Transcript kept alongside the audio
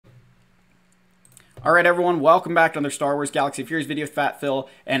Alright everyone, welcome back to another Star Wars Galaxy of Heroes video with Fat Phil,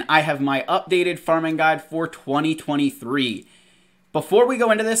 and I have my updated farming guide for 2023. Before we go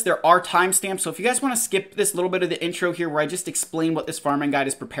into this, there are timestamps, so if you guys want to skip this little bit of the intro here where I just explain what this farming guide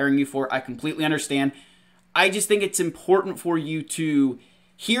is preparing you for, I completely understand. I just think it's important for you to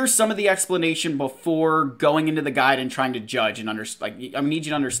hear some of the explanation before going into the guide and trying to judge and understand. I need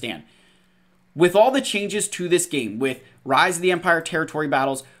you to understand. With all the changes to this game, with Rise of the Empire territory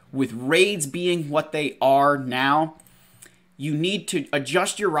battles, with raids being what they are now, you need to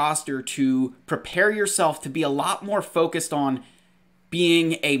adjust your roster to prepare yourself to be a lot more focused on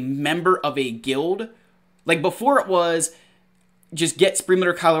being a member of a guild. Like before it was just get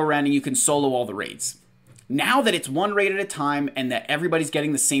Springleader Kylo Ren and you can solo all the raids. Now that it's one raid at a time and that everybody's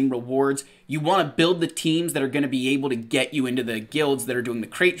getting the same rewards, you want to build the teams that are going to be able to get you into the guilds that are doing the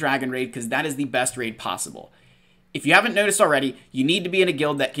Crate Dragon raid, because that is the best raid possible. If you haven't noticed already, you need to be in a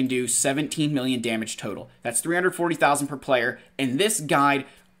guild that can do 17 million damage total. That's 340,000 per player. And this guide,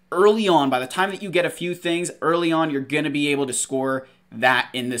 early on, by the time that you get a few things, early on, you're going to be able to score that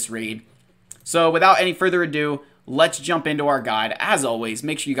in this raid. So without any further ado, let's jump into our guide. As always,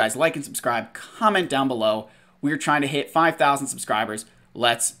 make sure you guys like and subscribe, comment down below. We're trying to hit 5,000 subscribers.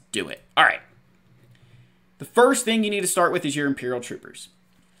 Let's do it. All right. The first thing you need to start with is your Imperial Troopers.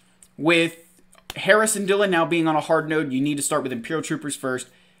 With Harris and Dylan now being on a hard node, you need to start with Imperial Troopers first.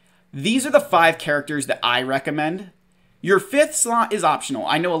 These are the 5 characters that I recommend. Your 5th slot is optional.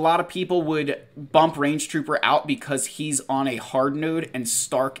 I know a lot of people would bump Range Trooper out because he's on a hard node and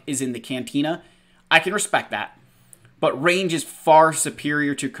Stark is in the Cantina. I can respect that. But Range is far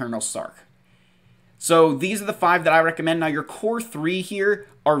superior to Colonel Stark. So these are the 5 that I recommend. Now your core 3 here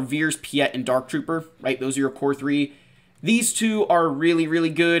are Veers, Piet, and Dark Trooper, right? Those are your core 3. These 2 are really, really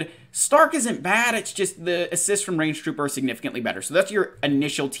good. Stark isn't bad, it's just the assists from Range Trooper are significantly better. So that's your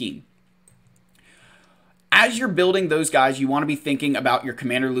initial team. As you're building those guys, you want to be thinking about your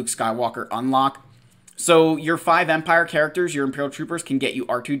Commander Luke Skywalker unlock. So your 5 Empire characters, your Imperial Troopers, can get you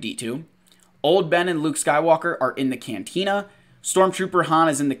R2-D2. Old Ben and Luke Skywalker are in the Cantina. Stormtrooper Han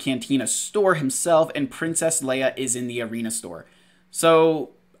is in the Cantina store himself, and Princess Leia is in the Arena store. So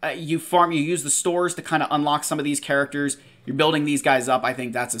you use the stores to kind of unlock some of these characters. You're building these guys up. I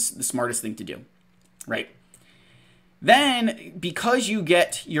think that's the smartest thing to do, right? Then, because you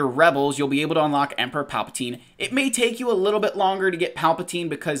get your Rebels, you'll be able to unlock Emperor Palpatine. It may take you a little bit longer to get Palpatine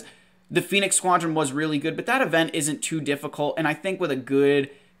because the Phoenix Squadron was really good, but that event isn't too difficult, and I think with a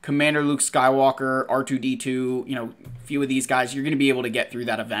good Commander Luke Skywalker, R2-D2, a few of these guys, you're going to be able to get through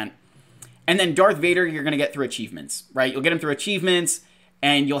that event. And then Darth Vader, you're going to get through achievements, right? You'll get him through achievements,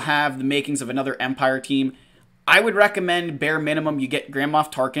 and you'll have the makings of another Empire team. I would recommend, bare minimum, you get Grand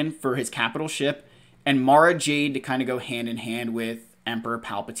Moff Tarkin for his capital ship, and Mara Jade to kind of go hand in hand with Emperor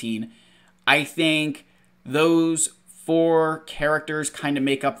Palpatine. I think those 4 characters kind of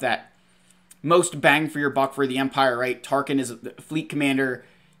make up that most bang for your buck for the Empire, right? Tarkin is a fleet commander.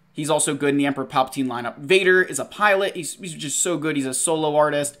 He's also good in the Emperor Palpatine lineup. Vader is a pilot. He's just so good. He's a solo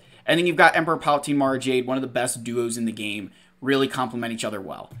artist. And then you've got Emperor Palpatine, Mara Jade, one of the best duos in the game. Really complement each other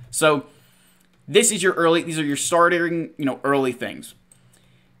well. So this is your these are your starting, early things.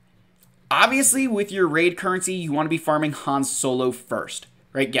 Obviously, with your raid currency, you want to be farming Han Solo first,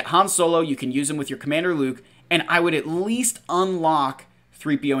 right? Get Han Solo. You can use him with your Commander Luke. And I would at least unlock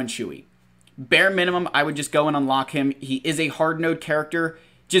 3PO and Chewie. Bare minimum, I would just go and unlock him. He is a hard node character.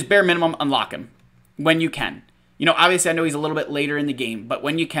 Just bare minimum, unlock him when you can. Obviously, I know he's a little bit later in the game, but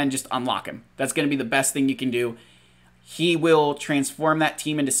when you can, just unlock him. That's going to be the best thing you can do. He will transform that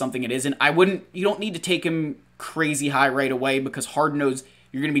team into something it isn't. You don't need to take him crazy high right away because hard nodes,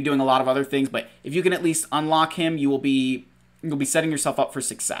 you're going to be doing a lot of other things, but if you can at least unlock him, you'll be setting yourself up for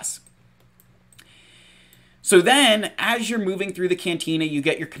success. So then, as you're moving through the Cantina, you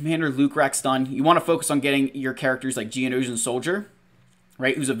get your Commander Luke Rex done. You want to focus on getting your characters like Geonosian Soldier,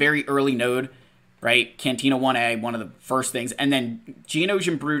 right, who's a very early node, right? Cantina 1A, one of the first things. And then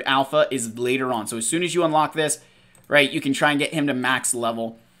Geonosian Brood Alpha is later on. So as soon as you unlock this, right, you can try and get him to max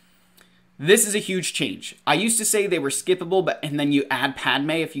level. This is a huge change. I used to say they were skippable, and then you add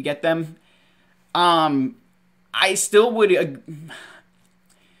Padme if you get them. I still would...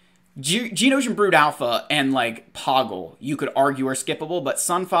 Geonosian Brood Alpha and, Poggle, you could argue are skippable, but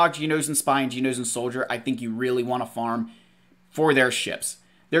Sunfog, Geonosian Spy, and Geonosian Soldier, I think you really want to farm for their ships.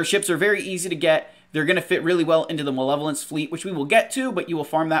 Their ships are very easy to get. They're going to fit really well into the Malevolence fleet, which we will get to, but you will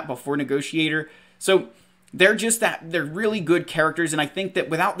farm that before Negotiator. So they're they're really good characters, and I think that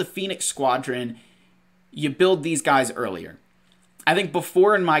without the Phoenix Squadron, you build these guys earlier. I think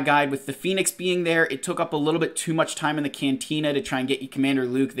before in my guide, with the Phoenix being there, it took up a little bit too much time in the Cantina to try and get you Commander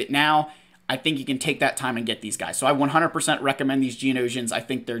Luke, that now I think you can take that time and get these guys. So I 100% recommend these Geonosians. I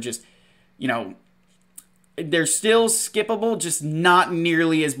think they're just, you know, they're still skippable, just not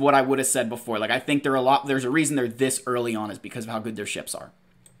nearly as what I would have said before. Like, I think there's a reason they're this early on is because of how good their ships are.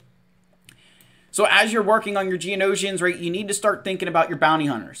 So as you're working on your Geonosians, right, you need to start thinking about your bounty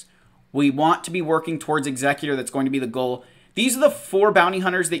hunters. We want to be working towards Executor. That's going to be the goal. These are the 4 bounty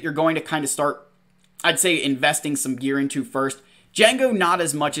hunters that you're going to kind of start, I'd say, investing some gear into first. Jango, not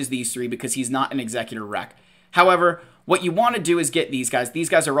as much as these 3 because he's not an Executor wreck. However, what you want to do is get these guys. These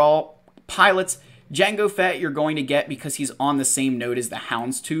guys are all pilots. Jango Fett you're going to get because he's on the same node as the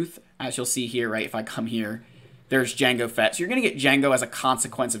Houndstooth. As you'll see here, right, if I come here, there's Jango Fett. So you're going to get Jango as a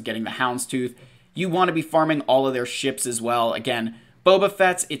consequence of getting the Houndstooth. You want to be farming all of their ships as well. Again, Boba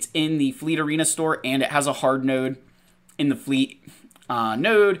Fett's, it's in the Fleet Arena store, and it has a hard node in the Fleet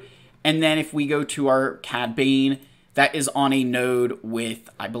node. And then if we go to our Cad Bane, that is on a node with,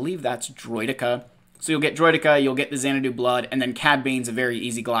 I believe that's Droideka. So you'll get Droideka, you'll get the Xanadu Blood, and then Cad Bane's a very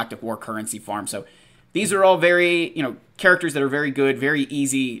easy Galactic War currency farm. So these are all very, you know, characters that are very good, very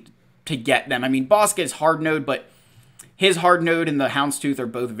easy to get them. I mean, Bosk is hard node, but his hard node and the Houndstooth are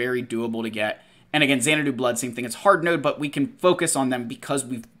both very doable to get. And again, Xanadu Blood, same thing. It's hard node, but we can focus on them because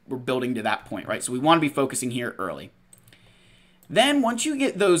we're building to that point, right? So we want to be focusing here early. Then once you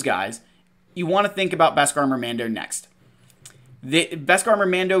get those guys, you want to think about Beskar Mando next. The Beskar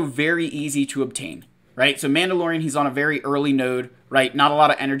Mando, very easy to obtain, right? So Mandalorian, he's on a very early node, right? Not a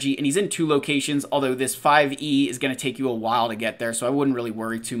lot of energy, and he's in 2 locations, although this 5E is going to take you a while to get there, so I wouldn't really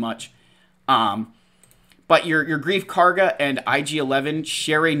worry too much. But your Greef Karga and IG-11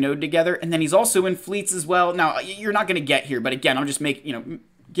 share a node together, and then he's also in fleets as well. Now, you're not going to get here, but again, I'm just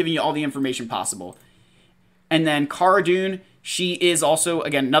giving you all the information possible. And then Cara Dune, she is also,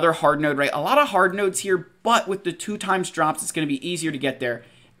 again, another hard node, right? A lot of hard nodes here, but with the 2 times drops, it's going to be easier to get there.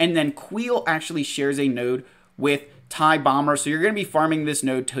 And then Queel actually shares a node with TIE Bomber, so you're going to be farming this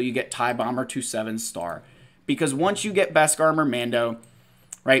node till you get TIE Bomber to 7-star. Because once you get Beskar Mando,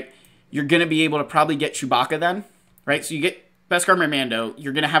 right, you're going to be able to probably get Chewbacca then, right? So you get Beskar Mando,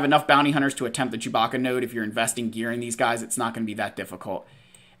 you're going to have enough bounty hunters to attempt the Chewbacca node. If you're investing gear in these guys, it's not going to be that difficult.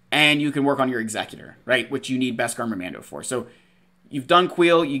 And you can work on your Executor, right, which you need Beskar Mando for. So you've done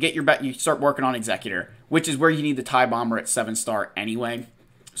Queel, you get you start working on Executor, which is where you need the TIE Bomber at 7-star anyway.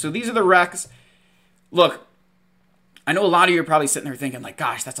 So these are the wrecks. Look, I know a lot of you are probably sitting there thinking, like,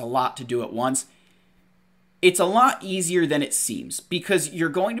 gosh, that's a lot to do at once. It's a lot easier than it seems because you're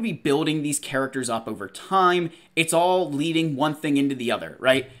going to be building these characters up over time. It's all leading one thing into the other,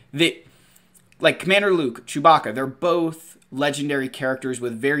 right? Like Commander Luke, Chewbacca, they're both legendary characters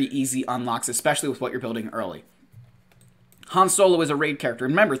with very easy unlocks, especially with what you're building early. Han Solo is a raid character.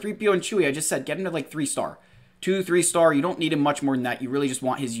 And remember, 3PO and Chewie, I just said, get him to like 3-star. 2, 3-star, you don't need him much more than that. You really just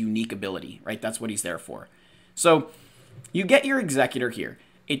want his unique ability, right? That's what he's there for. So you get your Executor here.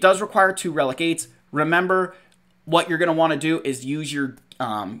 It does require 2 Relic 8s. Remember, what you're going to want to do is use your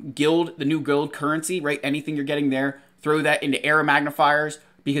guild, the new guild currency, right? Anything you're getting there, throw that into Era Magnifiers,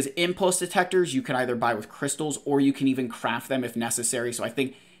 because impulse detectors you can either buy with crystals or you can even craft them if necessary. So I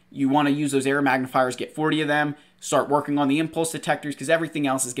think you want to use those Era Magnifiers, get 40 of them, start working on the impulse detectors because everything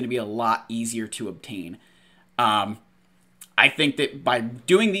else is going to be a lot easier to obtain. I think that by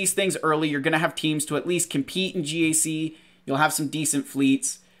doing these things early, you're going to have teams to at least compete in GAC. You'll have some decent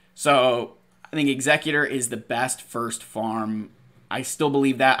fleets. So I think Executor is the best first farm. I still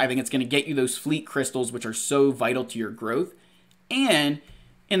believe that. I think it's going to get you those fleet crystals, which are so vital to your growth. And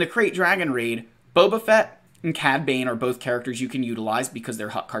in the Krayt Dragon raid, Boba Fett and Cad Bane are both characters you can utilize because they're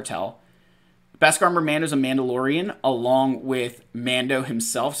Hutt Cartel. Beskar Mando is a Mandalorian along with Mando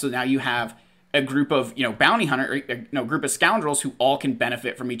himself. So now you have a group of, bounty hunter, group of scoundrels who all can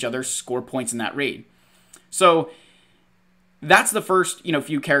benefit from each other, score points in that raid. So that's the first,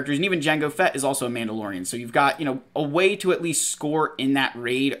 few characters. And even Jango Fett is also a Mandalorian. So you've got, a way to at least score in that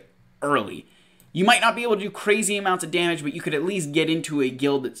raid early. You might not be able to do crazy amounts of damage, but you could at least get into a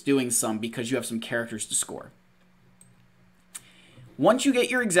guild that's doing some because you have some characters to score. Once you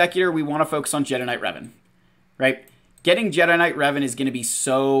get your Executor, we want to focus on Jedi Knight Revan, right? Getting Jedi Knight Revan is going to be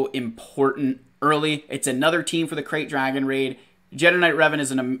so important early. It's another team for the Krayt Dragon raid. Jedi Knight Revan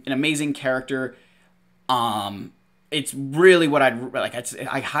is an amazing character. It's really what I'd like.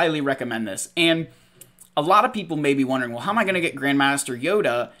 I highly recommend this. And a lot of people may be wondering, well, how am I going to get Grandmaster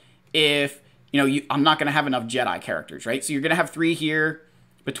Yoda if, I'm not going to have enough Jedi characters, right? So you're going to have 3 here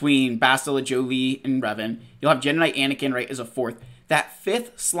between Bastila, Jolee, and Revan. You'll have Jedi Knight Anakin, right, as a 4th. That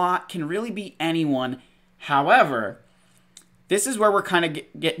 5th slot can really be anyone. However, this is where we're kind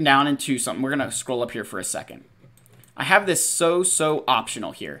of getting down into something. We're going to scroll up here for a second. I have this so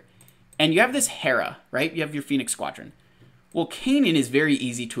optional here. And you have this Hera, right? You have your Phoenix Squadron. Well, Kanan is very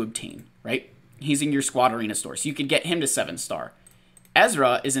easy to obtain, right? He's in your Squad Arena store, so you could get him to 7-star.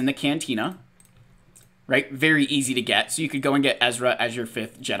 Ezra is in the Cantina, right? Very easy to get, so you could go and get Ezra as your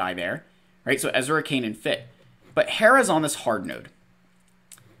 5th Jedi there, right? So Ezra or Kanan fit. But Hera's on this hard node.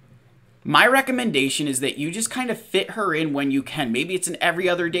 My recommendation is that you just kind of fit her in when you can. Maybe it's an every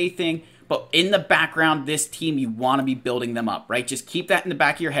other day thing, but in the background, this team, you want to be building them up, right? Just keep that in the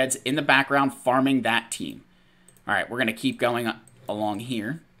back of your heads, in the background, farming that team. All right, we're going to keep going along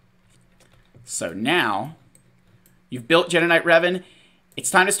here. So now, you've built Jedi Knight Revan.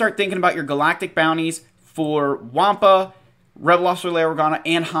 It's time to start thinking about your galactic bounties for Wampa, Rebel Officer Leia Organa,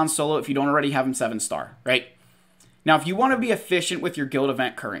 and Han Solo if you don't already have them 7-star, right? Now, if you want to be efficient with your guild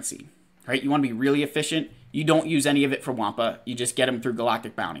event currency, right? You want to be really efficient, you don't use any of it for Wampa. You just get them through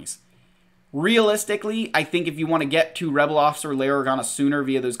galactic bounties. Realistically, I think if you want to get to Rebel Officer Leia Organa sooner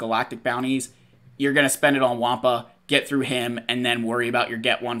via those galactic bounties, you're going to spend it on Wampa, get through him, and then worry about your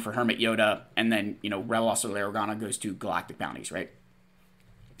get one for Hermit Yoda, and then, you know, Rebel Officer Leia Organa goes to galactic bounties, right?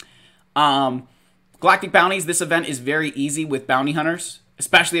 Galactic bounties, this event is very easy with bounty hunters,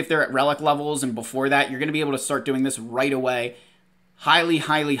 especially if they're at relic levels, and before that, you're going to be able to start doing this right away. Highly,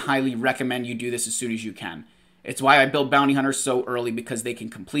 highly, highly recommend you do this as soon as you can. It's why I build bounty hunters so early, because they can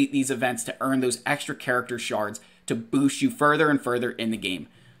complete these events to earn those extra character shards to boost you further and further in the game.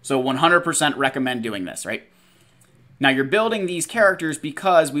 So 100% recommend doing this, right? Now you're building these characters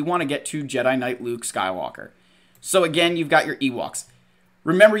because we want to get to Jedi Knight Luke Skywalker. So again, you've got your Ewoks.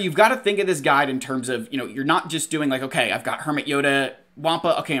 Remember, you've got to think of this guide in terms of, you know, you're not just doing like, okay, I've got Hermit Yoda,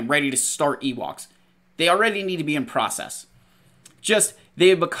 Wampa, okay, I'm ready to start Ewoks. They already need to be in process. Just, they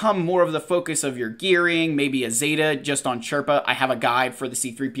have become more of the focus of your gearing, maybe a Zeta just on Chirpa. I have a guide for the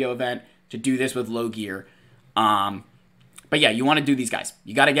C-3PO event to do this with low gear. But yeah, you want to do these guys.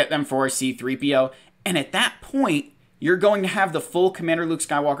 You got to get them for C-3PO. And at that point, you're going to have the full Commander Luke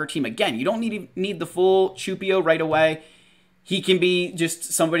Skywalker team. Again, you don't need the full Chupio right away. He can be just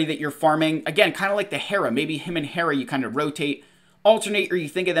somebody that you're farming. Again, kind of like the Hera. Maybe him and Hera, you kind of rotate, alternate, or you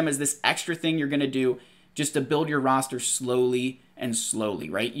think of them as this extra thing you're going to do just to build your roster slowly and slowly,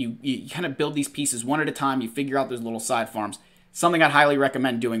 right? You kind of build these pieces one at a time. You figure out those little side farms. Something I'd highly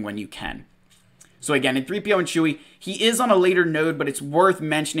recommend doing when you can. So again, in 3PO and Chewie, he is on a later node, but it's worth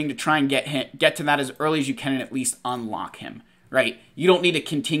mentioning to try and get to that as early as you can and at least unlock him, right? You don't need to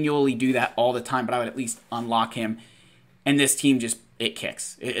continually do that all the time, but I would at least unlock him. And this team just, it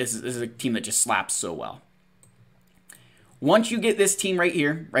kicks. This is a team that just slaps so well. Once you get this team right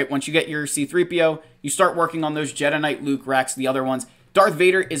here, right, once you get your C-3PO, you start working on those Jedi Knight Luke Rex, the other ones. Darth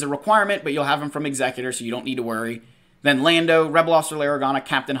Vader is a requirement, but you'll have him from Executor, so you don't need to worry. Then Lando, Rebel Officer Leia Organa,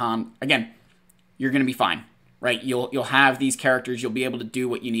 Captain Han. Again, you're going to be fine, right? You'll have these characters. You'll be able to do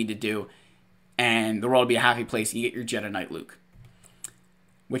what you need to do, and the world will be a happy place. You get your Jedi Knight Luke,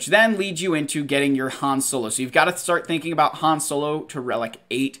 which then leads you into getting your Han Solo. So you've got to start thinking about Han Solo to Relic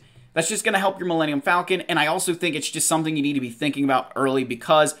 8. That's just going to help your Millennium Falcon, and I also think it's just something you need to be thinking about early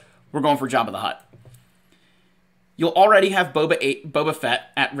because we're going for Jabba the Hutt. You'll already have Boba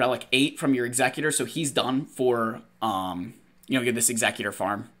Fett at Relic 8 from your Executor, so he's done for, get this Executor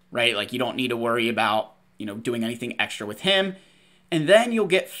farm, right? Like, you don't need to worry about, doing anything extra with him. And then you'll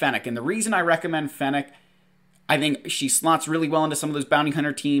get Fennec, and the reason I recommend Fennec, I think she slots really well into some of those bounty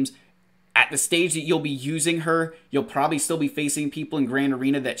hunter teams. At the stage that you'll be using her, you'll probably still be facing people in Grand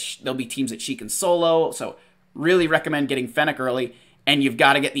Arena that there'll be teams that she can solo. So really recommend getting Fennec early, and you've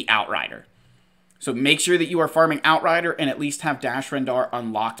got to get the Outrider. So make sure that you are farming Outrider and at least have Dash Rendar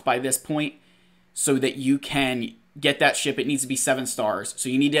unlocked by this point so that you can get that ship. It needs to be 7 stars. So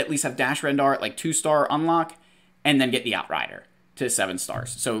you need to at least have Dash Rendar at like 2-star unlock and then get the Outrider to 7 stars.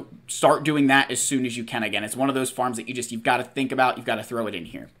 So start doing that as soon as you can. Again, it's one of those farms that you've got to think about. You've got to throw it in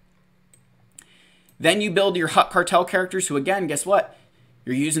here. Then you build your Hutt Cartel characters, who again, guess what?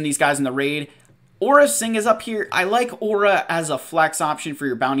 You're using these guys in the raid. Aura Singh is up here. I like Aura as a flex option for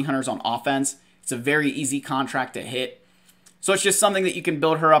your bounty hunters on offense. It's a very easy contract to hit. So it's just something that you can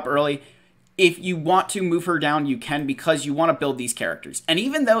build her up early. If you want to move her down, you can, because you want to build these characters. And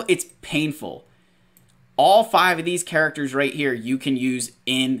even though it's painful, all 5 of these characters right here you can use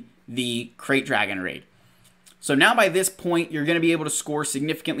in the Crate Dragon raid. So now by this point, you're going to be able to score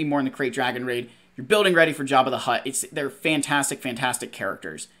significantly more in the Crate Dragon raid. You're building ready for Jabba the Hutt. They're fantastic, fantastic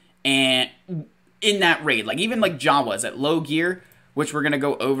characters. And in that raid, even Jawas at low gear, which we're going to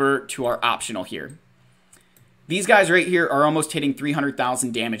go over to our optional here. These guys right here are almost hitting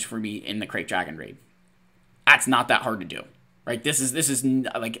 300,000 damage for me in the Crate Dragon raid. That's not that hard to do, right? This is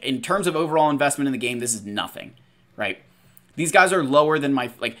like, in terms of overall investment in the game, this is nothing, right? These guys are lower than my,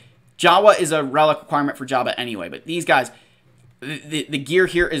 Jawa is a relic requirement for Jabba anyway, but these guys, the gear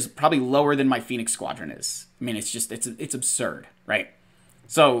here is probably lower than my Phoenix Squadron is. I mean, it's absurd, right?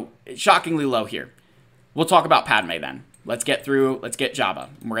 So, shockingly low here. We'll talk about Padme then. Let's get Jabba.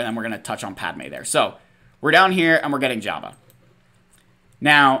 Then we're going to touch on Padme there. So, we're down here and we're getting Jabba.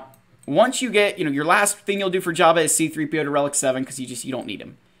 Now, once you get, your last thing you'll do for Jabba is C-3PO to Relic 7 because you don't need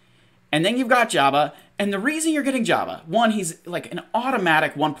him. And then you've got Jabba, and the reason you're getting Jabba, one, he's like an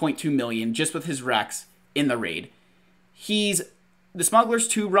automatic 1.2 million just with his Rex in the raid. He's the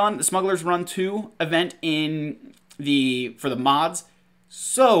Smugglers Run 2 event for the mods.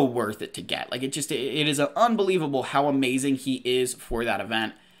 So worth it to get. Like it is unbelievable how amazing he is for that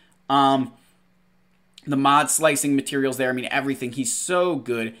event. The mod slicing materials there, I mean everything. He's so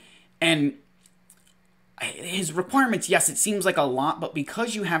good. And his requirements, yes, it seems like a lot, but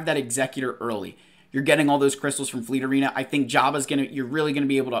because you have that Executor early, you're getting all those crystals from Fleet Arena. I think you're really gonna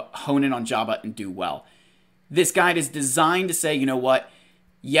be able to hone in on Jabba and do well. This guide is designed to say, you know what?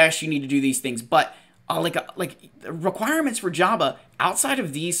 Yes, you need to do these things, but like requirements for Jabba outside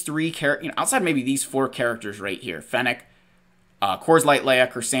of these outside maybe these 4 characters right here, Fennec, Kor's Light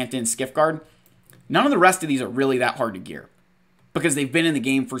Leia, Chrysanthemum, Skiffguard. None of the rest of these are really that hard to gear because they've been in the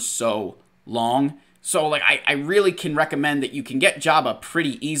game for so long. So like I really can recommend that you can get Jabba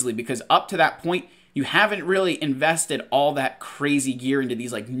pretty easily because up to that point, you haven't really invested all that crazy gear into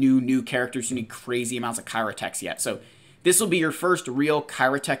these like new characters who need crazy amounts of Kyrotechs yet. So this will be your first real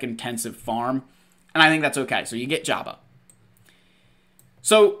Kyrotech intensive farm. And I think that's okay. So you get Jabba.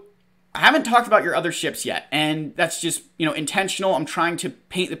 So I haven't talked about your other ships yet. And that's just, intentional. I'm trying to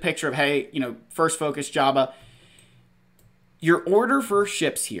paint the picture of, hey, first focus Jabba. Your order for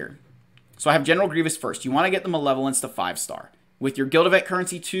ships here. So I have General Grievous first. You want to get the Malevolence to 5-star. With your Guild of Vet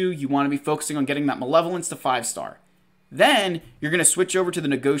currency 2, you want to be focusing on getting that Malevolence to 5-star. Then you're going to switch over to the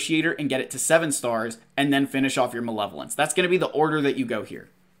Negotiator and get it to 7 stars and then finish off your Malevolence. That's going to be the order that you go here.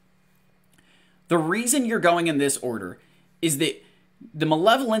 The reason you're going in this order is that the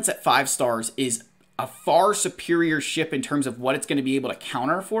Malevolence at 5 stars is a far superior ship in terms of what it's going to be able to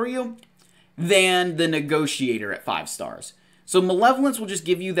counter for you than the Negotiator at 5 stars. So Malevolence will just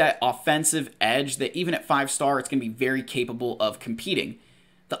give you that offensive edge that even at 5-star, it's going to be very capable of competing.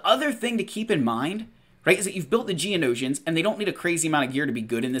 The other thing to keep in mind, right, is that you've built the Geonosians, and they don't need a crazy amount of gear to be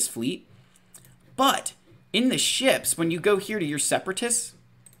good in this fleet. But in the ships, when you go here to your Separatists,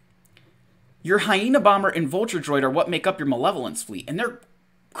 your Hyena Bomber and Vulture Droid are what make up your Malevolence fleet, and they're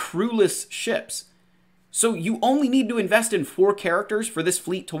crewless ships. So you only need to invest in 4 characters for this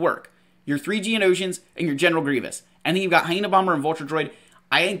fleet to work. Your 3 Geonosians and your General Grievous. And then you've got Hyena Bomber and Vulture Droid.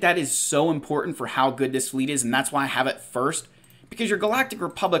 I think that is so important for how good this fleet is, and that's why I have it first. Because your Galactic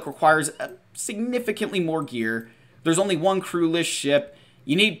Republic requires significantly more gear. There's only 1 crewless ship.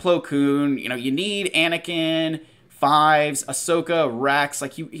 You need Plo Koon. You need Anakin, Fives, Ahsoka, Rex,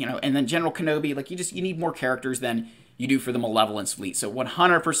 and then General Kenobi. You need more characters than you do for the Malevolence fleet. So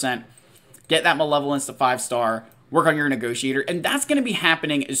 100% get that Malevolence to 5-star. Work on your Negotiator, and that's going to be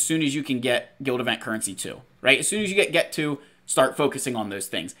happening as soon as you can get Guild Event Currency 2, right? As soon as you get 2, start focusing on those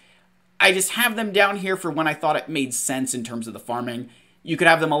things. I just have them down here for when I thought it made sense in terms of the farming. You could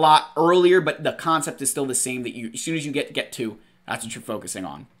have them a lot earlier, but the concept is still the same, that as soon as you get 2, that's what you're focusing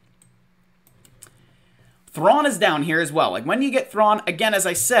on. Thrawn is down here as well. Like when you get Thrawn, again, as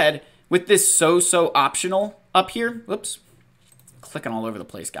I said, with this so-so optional up here, whoops, clicking all over the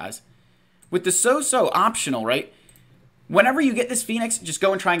place, guys. With the so-so optional, right? Whenever you get this Phoenix, just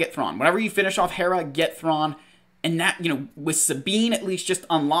go and try and get Thrawn. Whenever you finish off Hera, get Thrawn. And that, with Sabine, at least just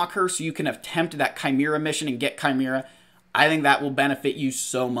unlock her so you can attempt that Chimera mission and get Chimera. I think that will benefit you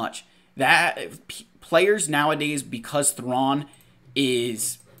so much. Players nowadays, because Thrawn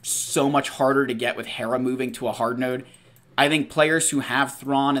is so much harder to get with Hera moving to a hard node, I think players who have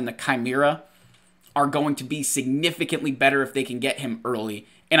Thrawn and the Chimera are going to be significantly better if they can get him early.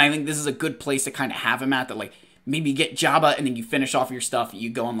 And I think this is a good place to kind of have him at, that maybe get Jabba and then you finish off your stuff,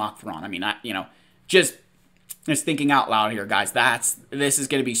 you go unlock Thrawn. I mean, just thinking out loud here, guys. This is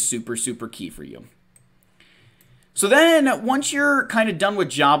going to be super, super key for you. So then, once you're kind of done with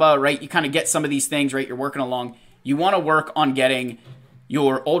Jabba, right, you kind of get some of these things, right, you're working along, you want to work on getting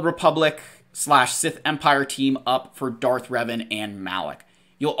your Old Republic / Sith Empire team up for Darth, Revan, and Malak.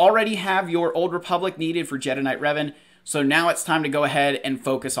 You'll already have your Old Republic needed for Jedi Knight Revan, so now it's time to go ahead and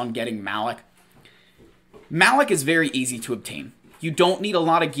focus on getting Malak. Malak is very easy to obtain. You don't need a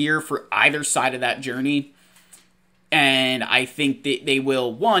lot of gear for either side of that journey. And I think that they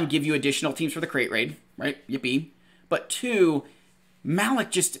will, 1, give you additional teams for the crate raid, right? Yippee. But 2,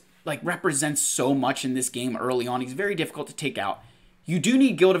 Malak just represents so much in this game early on. He's very difficult to take out. you do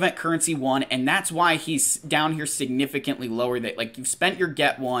need guild event currency 1, and that's why he's down here significantly lower. That, like, you've spent your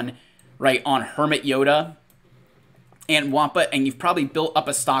get 1, right, on Hermit Yoda and Wampa, and you've probably built up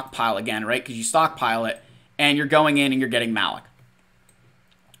a stockpile again, right, because you stockpile it, and you're going in and you're getting Malak.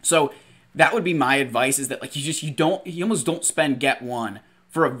 So that would be my advice, is that, like, you almost don't spend get 1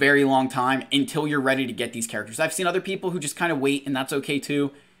 for a very long time until you're ready to get these characters. I've seen other people who just kind of wait, and that's okay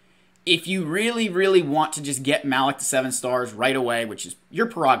too. If you really, really want to just get Malak to 7 stars right away, which is your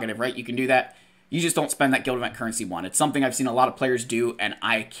prerogative, right? You can do that. You just don't spend that guild event currency 1. It's something I've seen a lot of players do, and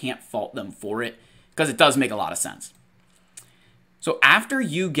I can't fault them for it, because it does make a lot of sense. So after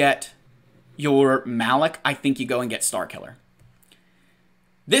you get your Malak, I think you go and get Starkiller.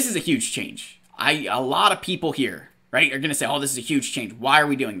 This is a huge change. A lot of people here, right, are going to say, oh, this is a huge change. Why are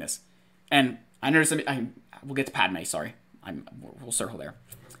we doing this? And I noticed, we'll get to Padme, sorry. We'll circle there.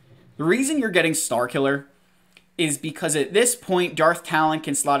 The reason you're getting Starkiller is because at this point, Darth Talon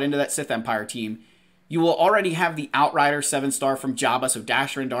can slot into that Sith Empire team. You will already have the Outrider 7-star from Jabba, so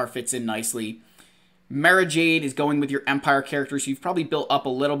Dasher and Dar fits in nicely. Mara Jade is going with your Empire characters, so you've probably built up a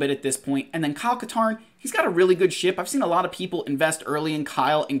little bit at this point. And then Kyle Katarn, he's got a really good ship. I've seen a lot of people invest early in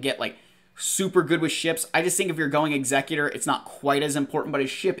Kyle and get, like, super good with ships. I just think if you're going Executor, it's not quite as important, but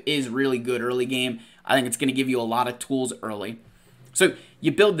his ship is really good early game. I think it's going to give you a lot of tools early. So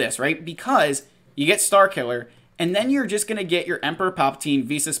you build this, right? Because you get Starkiller, and then you're just going to get your Emperor Palpatine,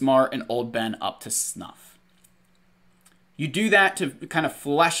 Visas Mar, and Old Ben up to snuff. You do that to kind of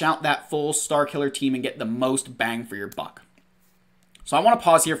flesh out that full Starkiller team and get the most bang for your buck. So I want to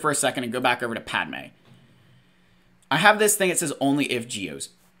pause here for a second and go back over to Padme. I have this thing that says only if Geos.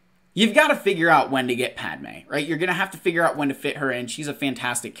 You've got to figure out when to get Padme, right? You're going to have to figure out when to fit her in. She's a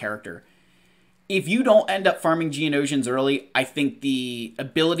fantastic character. If you don't end up farming Geonosians early, I think the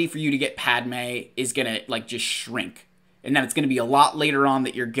ability for you to get Padme is going to, like, just shrink. And then it's going to be a lot later on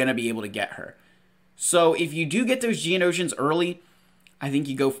that you're going to be able to get her. So if you do get those Geonosians early, I think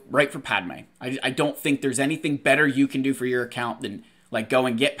you go right for Padme. I don't think there's anything better you can do for your account than, like, go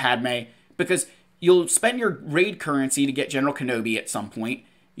and get Padme. Because you'll spend your raid currency to get General Kenobi at some point.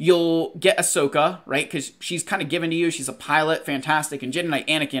 You'll get Ahsoka, right? Because she's kind of given to you. She's a pilot, fantastic. And Jedi Knight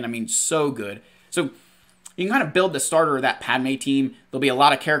Anakin, I mean, so good. So you can kind of build the starter of that Padme team. There'll be a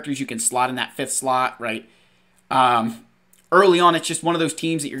lot of characters you can slot in that 5th slot, right? Early on, it's just one of those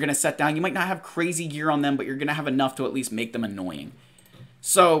teams that you're going to set down. You might not have crazy gear on them, but you're going to have enough to at least make them annoying.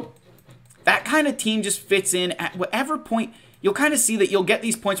 So that kind of team just fits in at whatever point. You'll kind of see that you'll get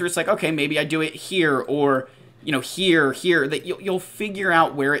these points where it's like, okay, maybe I do it here, or, you know, here, that you'll figure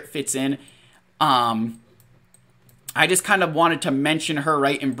out where it fits in. I just kind of wanted to mention her,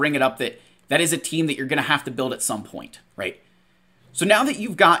 right, and bring it up that is a team that you're going to have to build at some point, right? So now that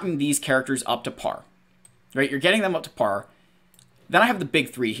you've gotten these characters up to par, right, you're getting them up to par, then I have the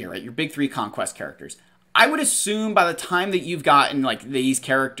big 3 here, right, your big 3 conquest characters. I would assume by the time that you've gotten, like, these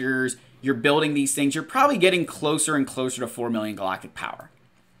characters, you're building these things, you're probably getting closer and closer to 4 million galactic power.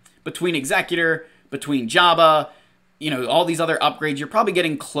 Between Executor, between Jabba, you know, all these other upgrades, you're probably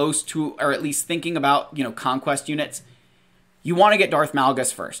getting close to, or at least thinking about, you know, conquest units. You want to get Darth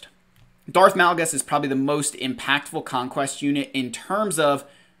Malgus first. Darth Malgus is probably the most impactful conquest unit in terms of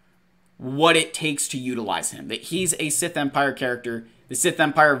what it takes to utilize him. That he's a Sith Empire character. The Sith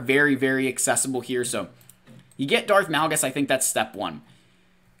Empire, very, very accessible here. So you get Darth Malgus, I think that's step 1.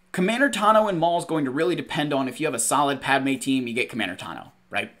 Commander Tano and Maul is going to really depend on if you have a solid Padme team, you get Commander Tano,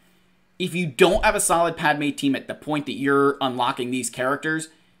 right? If you don't have a solid Padme team at the point that you're unlocking these characters,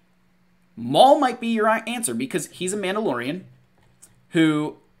 Maul might be your answer because he's a Mandalorian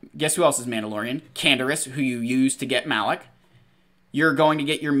who, guess who else is Mandalorian? Canderous, who you use to get Malak. You're going to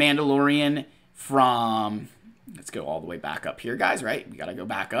get your Mandalorian from, let's go all the way back up here, guys, right? We got to go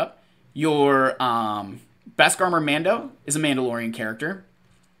back up. Your Beskar Armor Mando is a Mandalorian character.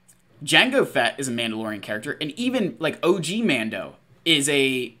 Jango Fett is a Mandalorian character. And even, like, OG Mando is has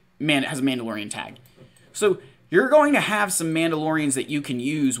a Mandalorian tag. So you're going to have some Mandalorians that you can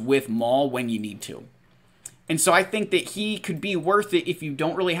use with Maul when you need to. And so I think that he could be worth it if you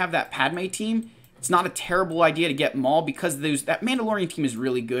don't really have that Padme team. It's not a terrible idea to get Maul because that Mandalorian team is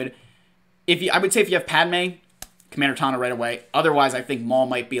really good. I would say if you have Padme, Commander Tano right away. Otherwise, I think Maul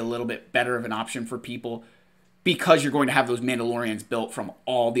might be a little bit better of an option for people because you're going to have those Mandalorians built from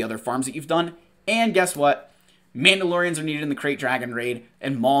all the other farms that you've done. And guess what? Mandalorians are needed in the Krayt Dragon raid,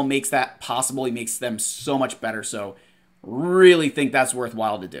 and Maul makes that possible. He makes them so much better. So really think that's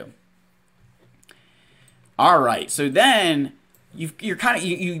worthwhile to do. All right, so then you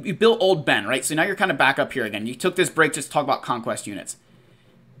built Old Ben, right? So now you're kind of back up here again. You took this break just to talk about conquest units.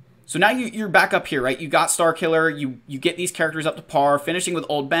 So now you're back up here, right? You got Starkiller, you get these characters up to par, finishing with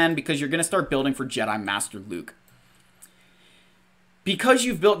Old Ben because you're going to start building for Jedi Master Luke. Because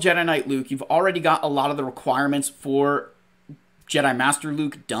you've built Jedi Knight Luke, you've already got a lot of the requirements for Jedi Master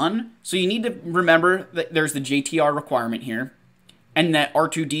Luke done. So you need to remember that there's the JTR requirement here. And that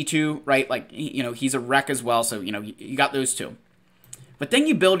R2-D2, right? Like, you know, he's a wreck as well. So, you know, you got those two. But then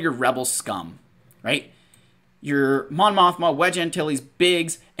you build your Rebel scum, right? Your Mon Mothma, Wedge Antilles,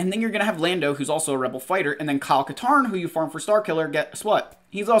 Biggs, and then you're going to have Lando, who's also a Rebel fighter, and then Kyle Katarn, who you farm for Starkiller, guess what?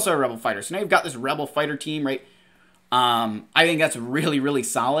 He's also a Rebel fighter. So now you've got this Rebel fighter team, right? I think that's really, really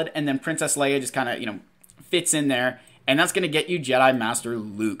solid. And then Princess Leia just kind of, you know, fits in there. And that's going to get you Jedi Master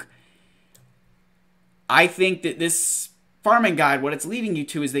Luke. I think that this farming guide, what it's leading you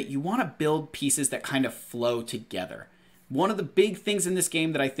to is that you want to build pieces that kind of flow together. One of the big things in this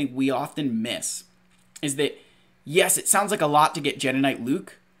game that I think we often miss is that, yes, it sounds like a lot to get Jedi Knight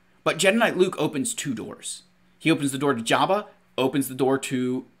Luke, but Jedi Knight Luke opens two doors. He opens the door to Jabba, opens the door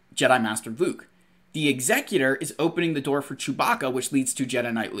to Jedi Master Luke. The Executor is opening the door for Chewbacca, which leads to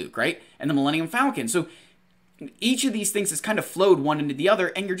Jedi Knight Luke, right? And the Millennium Falcon. So each of these things has kind of flowed one into the other,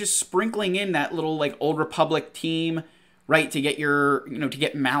 and you're just sprinkling in that little, like, Old Republic team, right, to get your, you know, to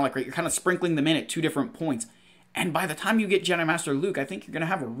get Malak, right? You're kind of sprinkling them in at two different points. And by the time you get Jedi Master Luke, I think you're going to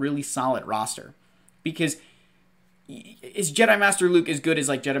have a really solid roster. Because is Jedi Master Luke as good as,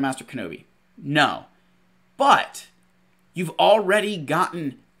 like, Jedi Master Kenobi? No. But you've already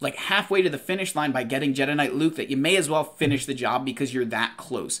gotten, like, halfway to the finish line by getting Jedi Knight Luke that you may as well finish the job because you're that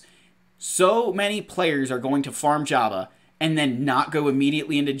close. So many players are going to farm Jabba and then not go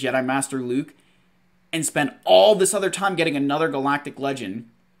immediately into Jedi Master Luke and spend all this other time getting another Galactic Legend,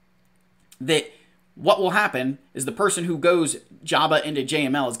 that what will happen is the person who goes Jabba into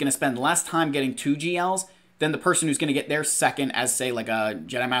JML is going to spend less time getting 2 GLs than the person who's going to get their second as, say, like a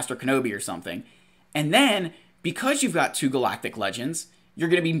Jedi Master Kenobi or something. And then, because you've got 2 Galactic Legends, you're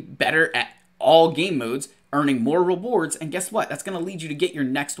going to be better at all game modes, earning more rewards, and guess what? That's going to lead you to get your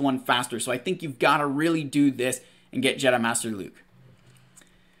next one faster. So I think you've got to really do this and get Jedi Master Luke.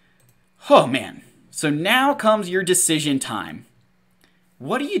 Oh, man. So now comes your decision time.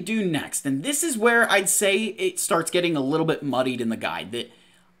 What do you do next? And this is where I'd say it starts getting a little bit muddied in the guide, that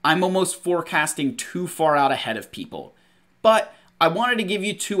I'm almost forecasting too far out ahead of people. But I wanted to give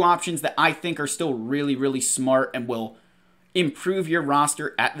you 2 options that I think are still really, really smart and will improve your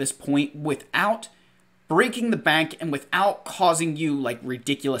roster at this point without breaking the bank and without causing you, like,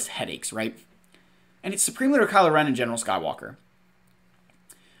 ridiculous headaches, right? And it's Supreme Leader Kylo Ren and General Skywalker.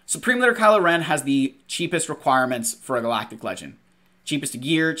 Supreme Leader Kylo Ren has the cheapest requirements for a Galactic Legend. Cheapest to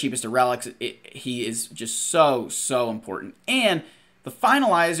gear, cheapest to relics. He is just so, so important. And the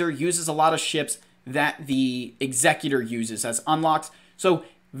Finalizer uses a lot of ships that the Executor uses as unlocks. So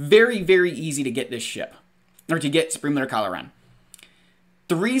very, very easy to get this ship, or to get Supreme Leader Kylo Ren.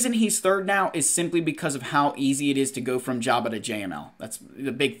 The reason he's third now is simply because of how easy it is to go from Jabba to JML. That's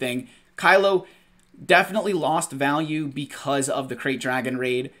the big thing. Kylo definitely lost value because of the Krayt Dragon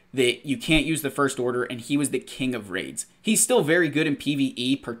raid, that you can't use the First Order, and he was the king of raids. He's still very good in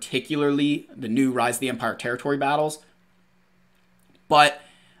PvE, particularly the new Rise of the Empire territory battles. But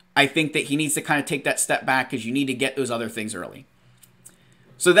I think that he needs to kind of take that step back because you need to get those other things early.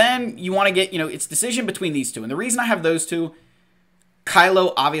 So then you want to get, you know, it's decision between these two. And the reason I have those two,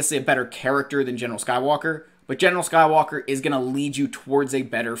 Kylo, obviously a better character than General Skywalker, but General Skywalker is going to lead you towards a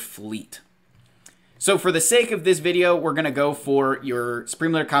better fleet. So for the sake of this video, we're going to go for your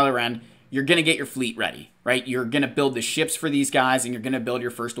Supreme Leader Kylo Ren. You're going to get your fleet ready, right? You're going to build the ships for these guys, and you're going to build your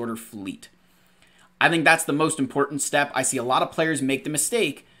First Order fleet. I think that's the most important step. I see a lot of players make the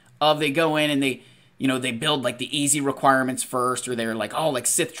mistake of they go in and they, you know, they build like the easy requirements first, or they're like, oh, like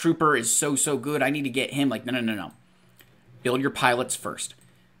Sith Trooper is so, so good, I need to get him. Like, no. Build your pilots first.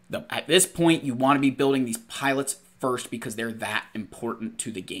 At this point, you want to be building these pilots first because they're that important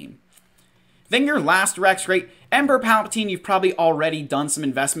to the game. Then your last Rex, right? Emperor Palpatine, you've probably already done some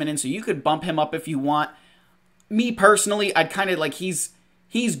investment in, so you could bump him up if you want. Me personally, I'd kind of like, he's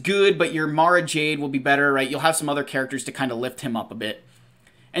good, but your Mara Jade will be better, right? You'll have some other characters to kind of lift him up a bit.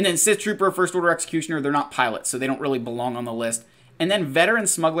 And then Sith Trooper, First Order Executioner, they're not pilots, so they don't really belong on the list. And then Veteran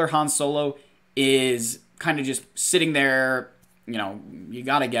Smuggler Han Solo is kind of just sitting there. You know, you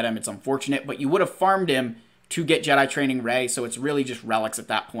got to get him. It's unfortunate, but you would have farmed him to get Jedi Training Rey, so it's really just relics at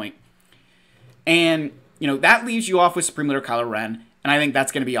that point. And, you know, that leaves you off with Supreme Leader Kylo Ren, and I think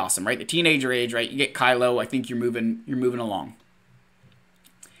that's going to be awesome, right? The teenager age, right? You get Kylo, I think you're moving along.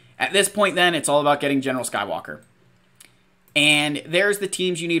 At this point, then, it's all about getting General Skywalker. And there's the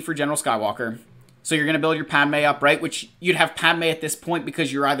teams you need for General Skywalker. So you're going to build your Padme up, right? Which you'd have Padme at this point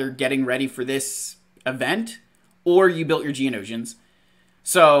because you're either getting ready for this event or you built your Geonosians.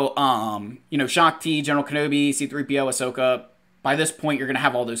 So, you know, Shakti, General Kenobi, C-3PO, Ahsoka, by this point, you're going to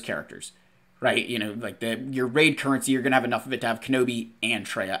have all those characters, right? You know, like your raid currency, you're going to have enough of it to have Kenobi and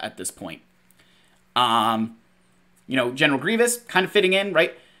Traya at this point. You know, General Grievous, kind of fitting in,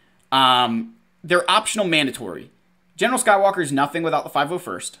 right? They're optional mandatory. General Skywalker is nothing without the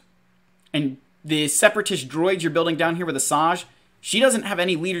 501st. And the Separatist droids you're building down here with Asajj, she doesn't have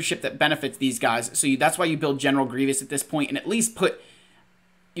any leadership that benefits these guys. So that's why you build General Grievous at this point and at least put,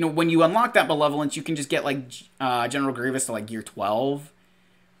 you know, when you unlock that Malevolence, you can just get, like, General Grievous to, like, gear 12.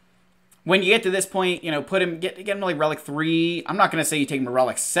 When you get to this point, you know, get him to, like, Relic 3. I'm not going to say you take him to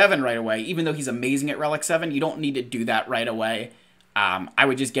Relic 7 right away. Even though he's amazing at Relic 7, you don't need to do that right away. I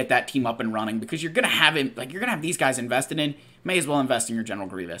would just get that team up and running because you're going to have him, like, you're going to have these guys invested in. May as well invest in your General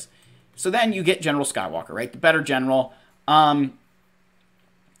Grievous. So then you get General Skywalker, right? The better general. My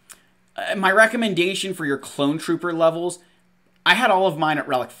recommendation for your clone trooper levels, I had all of mine at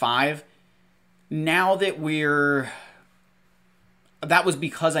Relic 5. Now that that was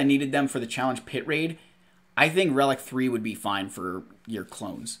because I needed them for the Challenge Pit Raid. I think Relic 3 would be fine for your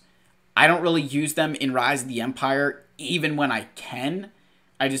clones. I don't really use them in Rise of the Empire, even when I can.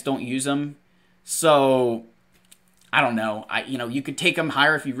 I just don't use them. So, I don't know. You know, you could take them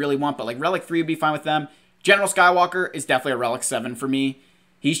higher if you really want, but like Relic 3 would be fine with them. General Skywalker is definitely a Relic 7 for me.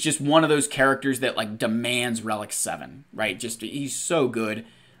 He's just one of those characters that, like, demands Relic 7, right? Just, he's so good.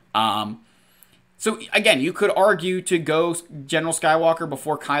 So, again, you could argue to go General Skywalker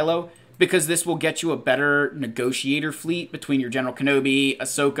before Kylo, because this will get you a better negotiator fleet between your General Kenobi,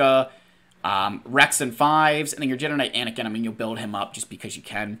 Ahsoka, Rex and 5s, and then your Jedi Knight Anakin. I mean, you'll build him up just because you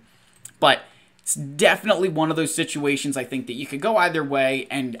can. But it's definitely one of those situations, I think, that you could go either way,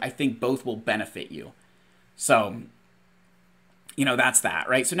 and I think both will benefit you. So, you know, that's that,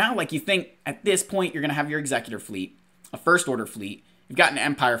 right? So now, like, you think at this point you're going to have your Executor fleet, a First Order fleet, you've got an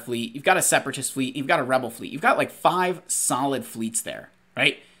Empire fleet, you've got a Separatist fleet, you've got a Rebel fleet. You've got, like, 5 solid fleets there,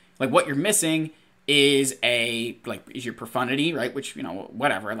 right? Like, what you're missing is is your Profundity, right? Which, you know,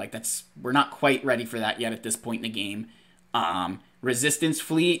 whatever. Like, we're not quite ready for that yet at this point in the game. Resistance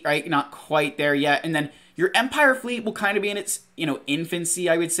fleet, right? Not quite there yet. And then your Empire fleet will kind of be in its, you know, infancy,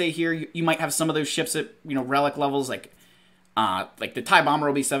 I would say here. You might have some of those ships at, you know, relic levels, like the TIE Bomber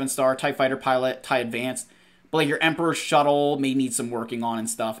will be 7-star, TIE Fighter Pilot, TIE Advanced. But, like, your Emperor Shuttle may need some working on and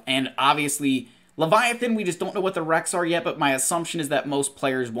stuff. And, obviously, Leviathan, we just don't know what the recs are yet, but my assumption is that most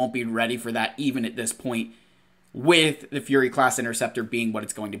players won't be ready for that even at this point, with the Fury-class Interceptor being what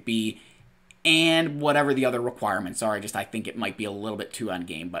it's going to be, and whatever the other requirements are. I think it might be a little bit too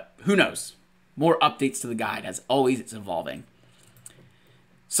endgame, but who knows? More updates to the guide. As always, it's evolving.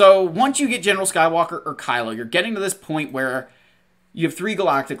 So, once you get General Skywalker or Kylo, you're getting to this point where you have 3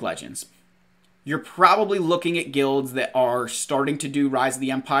 Galactic Legends. You're probably looking at guilds that are starting to do Rise of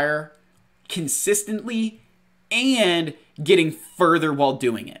the Empire consistently and getting further while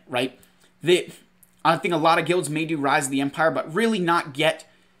doing it, right? I think a lot of guilds may do Rise of the Empire, but really not get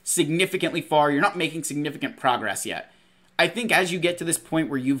significantly far. You're not making significant progress yet. I think as you get to this point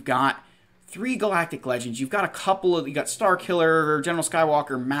where you've got 3 Galactic Legends, you got Starkiller, General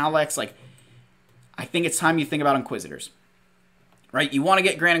Skywalker, Malak, like, I think it's time you think about Inquisitors, right? You want to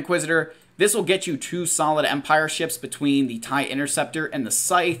get Grand Inquisitor. This will get you 2 solid Empire ships between the TIE Interceptor and the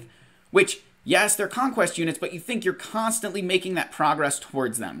Scythe, which, yes, they're conquest units, but you think you're constantly making that progress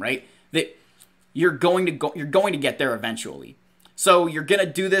towards them, right? That you're going to get there eventually. So you're going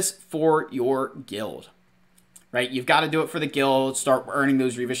to do this for your guild, right? You've got to do it for the guild, start earning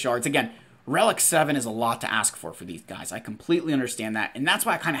those Reva shards. Again, Relic 7 is a lot to ask for these guys. I completely understand that, and that's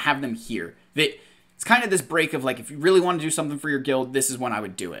why I kind of have them here. That it's kind of this break of, like, if you really want to do something for your guild, this is when I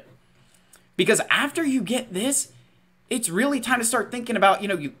would do it. Because after you get this, it's really time to start thinking about, you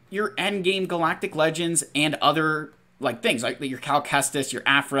know, your endgame Galactic Legends and other, like, things, like your Cal Kestis, your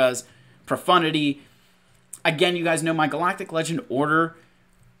Afras, Profundity. Again, you guys know my Galactic Legend order.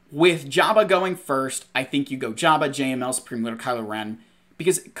 With Jabba going first, I think you go Jabba, JML, Supreme Leader, Kylo Ren.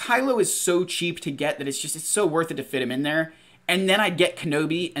 Because Kylo is so cheap to get that it's so worth it to fit him in there. And then I'd get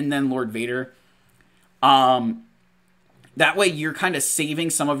Kenobi and then Lord Vader. That way you're kind of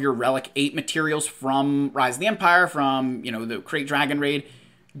saving some of your Relic 8 materials from Rise of the Empire, from, you know, the Crate Dragon Raid,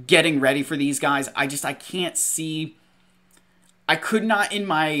 getting ready for these guys. I can't see... I could not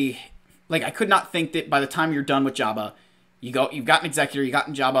think that by the time you're done with Jabba, you've got an Executor, you got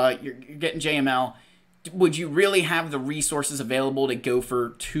in Jabba, you're getting JML, would you really have the resources available to go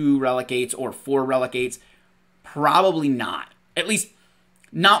for 2 Relic 8s or 4 Relic 8s? Probably not. At least,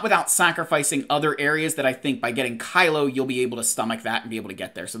 Not without sacrificing other areas that I think by getting Kylo, you'll be able to stomach that and be able to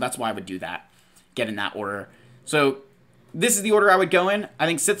get there. So that's why I would do that. Get in that order. So this is the order I would go in. I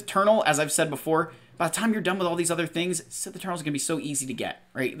think Sith Eternal, as I've said before, by the time you're done with all these other things, Sith Eternal is going to be so easy to get,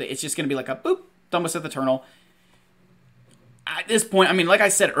 right? It's just going to be like a boop, done with Sith Eternal. At this point, I mean, like I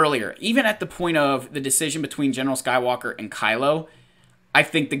said earlier, even at the point of the decision between General Skywalker and Kylo, I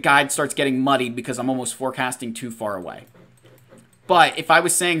think the guide starts getting muddied because I'm almost forecasting too far away. But if I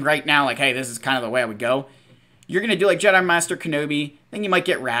was saying right now, like, hey, this is kind of the way I would go, you're going to do like Jedi Master Kenobi, then you might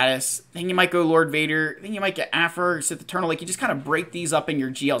get Radis, then you might go Lord Vader, then you might get Aphra or Sith Eternal. Like, you just kind of break these up in your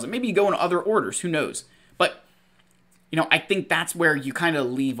GLs. And maybe you go in other orders, who knows. But, you know, I think that's where you kind of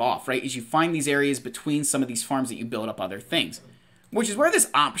leave off, right? Is you find these areas between some of these farms that you build up other things. Which is where this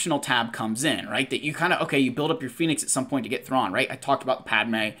optional tab comes in, right? That you kind of, okay, you build up your Phoenix at some point to get Thrawn, right? I talked about the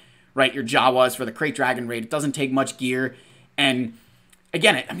Padme, right? Your Jawas for the Krayt Dragon raid. It doesn't take much gear. And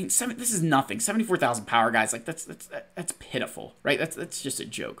again, I mean, this is nothing. 74,000 power, guys. Like, that's pitiful, right? That's just a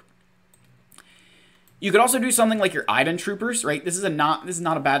joke. You could also do something like your Iden Troopers, right? This is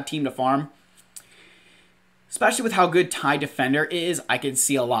not a bad team to farm. Especially with how good TIE Defender is, I could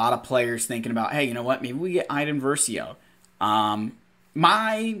see a lot of players thinking about, hey, you know what? Maybe we get Iden Versio.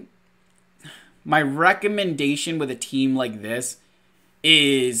 My recommendation with a team like this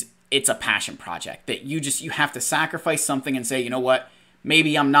is it's a passion project that you have to sacrifice something and say, you know what,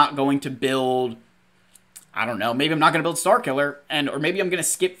 maybe I'm not going to build, I don't know, maybe I'm not going to build Starkiller, or maybe I'm going to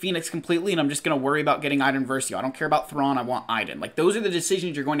skip Phoenix completely and I'm just going to worry about getting Iden Versio. I don't care about Thrawn, I want Iden. Like, those are the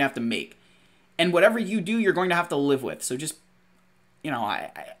decisions you're going to have to make. And whatever you do, you're going to have to live with. So just, you know,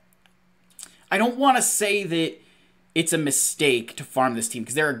 I don't want to say that it's a mistake to farm this team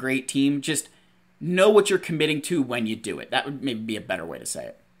because they're a great team. Just know what you're committing to when you do it. That would maybe be a better way to say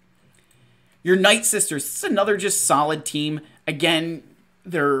it. Your Night Sisters, this is another just solid team. Again,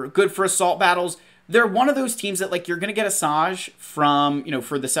 they're good for assault battles. They're one of those teams that, like, you're going to get Asajj from, you know,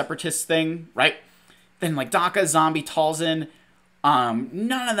 for the Separatist thing, right? Then, like, Daka, Zombie, Talzin,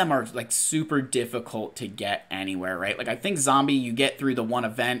 none of them are, like, super difficult to get anywhere, right? Like, I think Zombie, you get through the one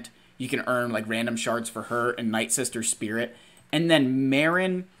event. You can earn, like, random shards for her and Night Sister Spirit. And then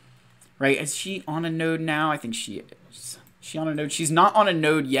Marin, right? Is she on a node now? I think she is. She on a node? She's not on a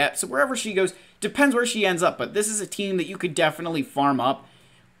node yet. So wherever she goes, depends where she ends up. But this is a team that you could definitely farm up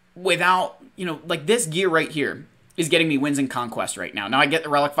without, you know, like, this gear right here is getting me wins in Conquest right now. Now, I get the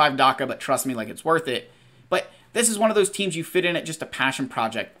Relic 5 Daka, but trust me, like, it's worth it. But this is one of those teams you fit in at just a passion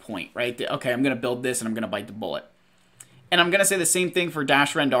project point, right? That, okay, I'm going to build this and I'm going to bite the bullet. And I'm going to say the same thing for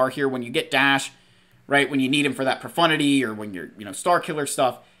Dash Rendar here. When you get Dash, right, when you need him for that profundity or when you're, you know, Starkiller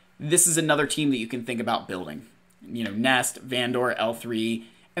stuff, this is another team that you can think about building. You know, Nest, Vandor, L3.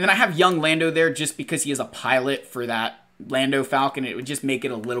 And then I have young Lando there just because he is a pilot for that Lando Falcon. It would just make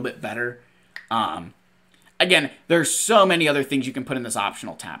it a little bit better. Again, there's so many other things you can put in this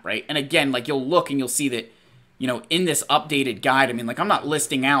optional tab, right? And again, like, you'll look and you'll see that, you know, in this updated guide, I mean, like, I'm not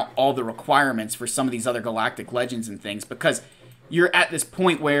listing out all the requirements for some of these other Galactic Legends and things because you're at this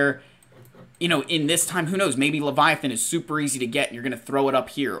point where, you know, in this time, who knows, maybe Leviathan is super easy to get and you're going to throw it up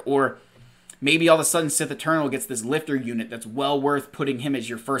here. Or maybe all of a sudden Sith Eternal gets this lifter unit that's well worth putting him as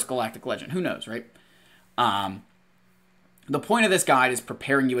your first Galactic Legend. Who knows, right? The point of this guide is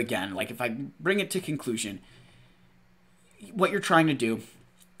preparing you again. Like, if I bring it to conclusion, what you're trying to do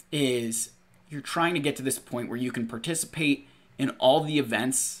is you're trying to get to this point where you can participate in all the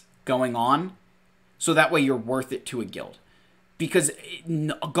events going on so that way you're worth it to a guild. Because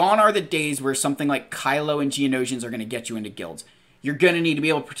gone are the days where something like Kylo and Geonosians are going to get you into guilds. You're going to need to be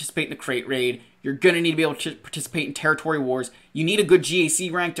able to participate in the Krayt Raid. You're going to need to be able to participate in Territory Wars. You need a good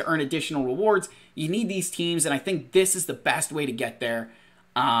GAC rank to earn additional rewards. You need these teams, and I think this is the best way to get there.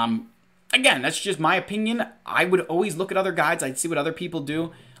 Again, that's just my opinion. I would always look at other guides. I'd see what other people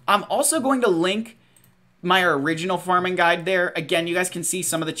do. I'm also going to link my original farming guide there. Again, you guys can see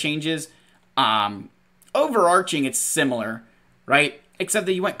some of the changes. Overarching, it's similar, right? Except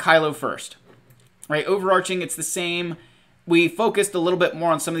that you went Kylo first, right? Overarching, it's the same. We focused a little bit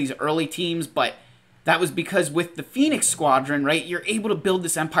more on some of these early teams, but that was because with the Phoenix Squadron, right, you're able to build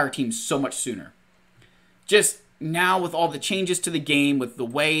this Empire team so much sooner. Just now with all the changes to the game, with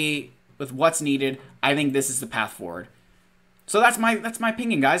what's needed, I think this is the path forward. So that's my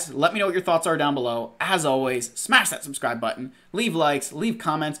opinion, guys. Let me know what your thoughts are down below. As always, smash that subscribe button. Leave likes, leave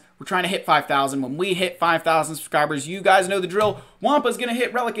comments. We're trying to hit 5,000. When we hit 5,000 subscribers, you guys know the drill. Wampa's going to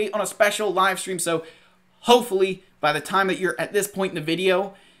hit Relic 8 on a special live stream. So hopefully, by the time that you're at this point in the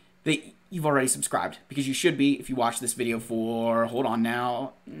video, that you've already subscribed, because you should be if you watch this video for, hold on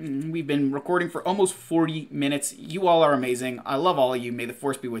now, we've been recording for almost 40 minutes. You all are amazing. I love all of you. May the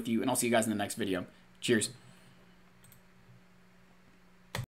Force be with you, and I'll see you guys in the next video. Cheers.